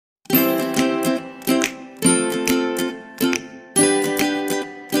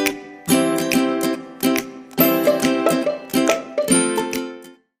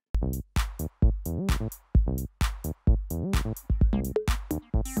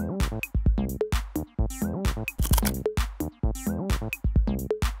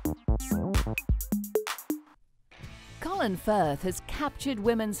Colin Firth has captured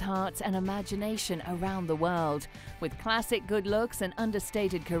women's hearts and imagination around the world. With classic good looks and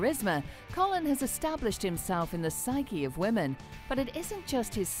understated charisma, Colin has established himself in the psyche of women. But it isn't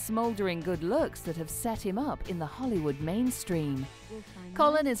just his smouldering good looks that have set him up in the Hollywood mainstream.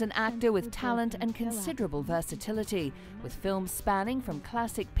 Colin is an actor with talent and considerable versatility, with films spanning from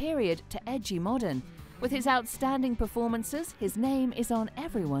classic period to edgy modern. With his outstanding performances, his name is on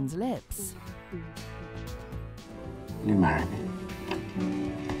everyone's lips. You marry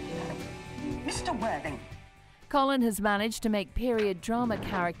me? Mr. Worthing. Colin has managed to make period drama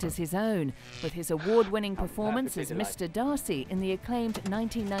characters his own, with his award-winning performance as Mr. Darcy in the acclaimed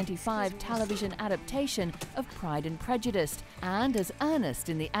 1995 television adaptation of Pride and Prejudice, and as Ernest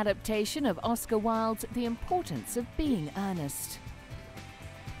in the adaptation of Oscar Wilde's The Importance of Being Earnest.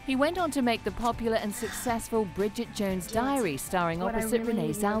 He went on to make the popular and successful Bridget Jones' Diary, starring opposite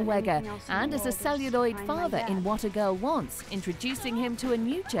Renee Zellweger, and as a celluloid father in What a Girl Wants, introducing him to a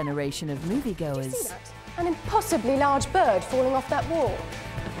new generation of moviegoers. Did you see that? An impossibly large bird falling off that wall.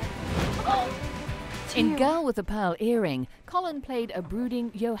 In Girl with a Pearl Earring, Colin played a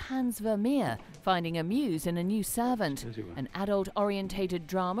brooding Johannes Vermeer, finding a muse in a new servant. An adult-orientated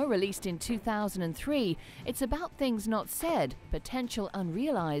drama released in 2003, it's about things not said, potential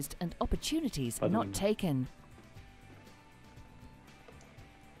unrealized, and opportunities not taken.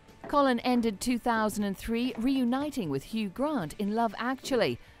 Colin ended 2003 reuniting with Hugh Grant in Love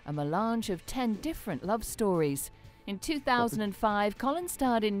Actually, a melange of 10 different love stories. In 2005, Colin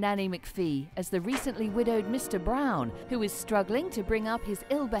starred in Nanny McPhee as the recently widowed Mr. Brown, who is struggling to bring up his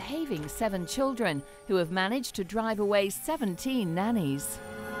ill-behaving 7 children, who have managed to drive away 17 nannies.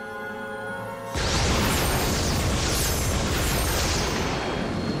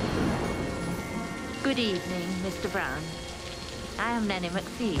 Good evening, Mr. Brown. I am Nanny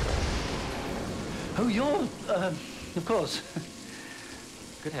McPhee. Oh, you're, of course.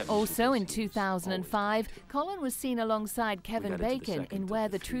 Also in 2005, Colin was seen alongside Kevin Bacon in Where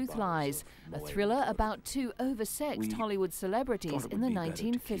the Truth Lies, a thriller about 2 oversexed Hollywood celebrities in the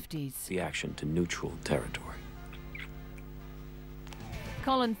 1950s. The action to neutral territory.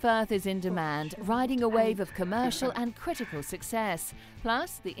 Colin Firth is in demand, riding a wave of commercial and critical success.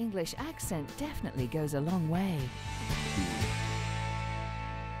 Plus, the English accent definitely goes a long way.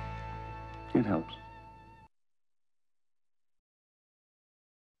 It helps.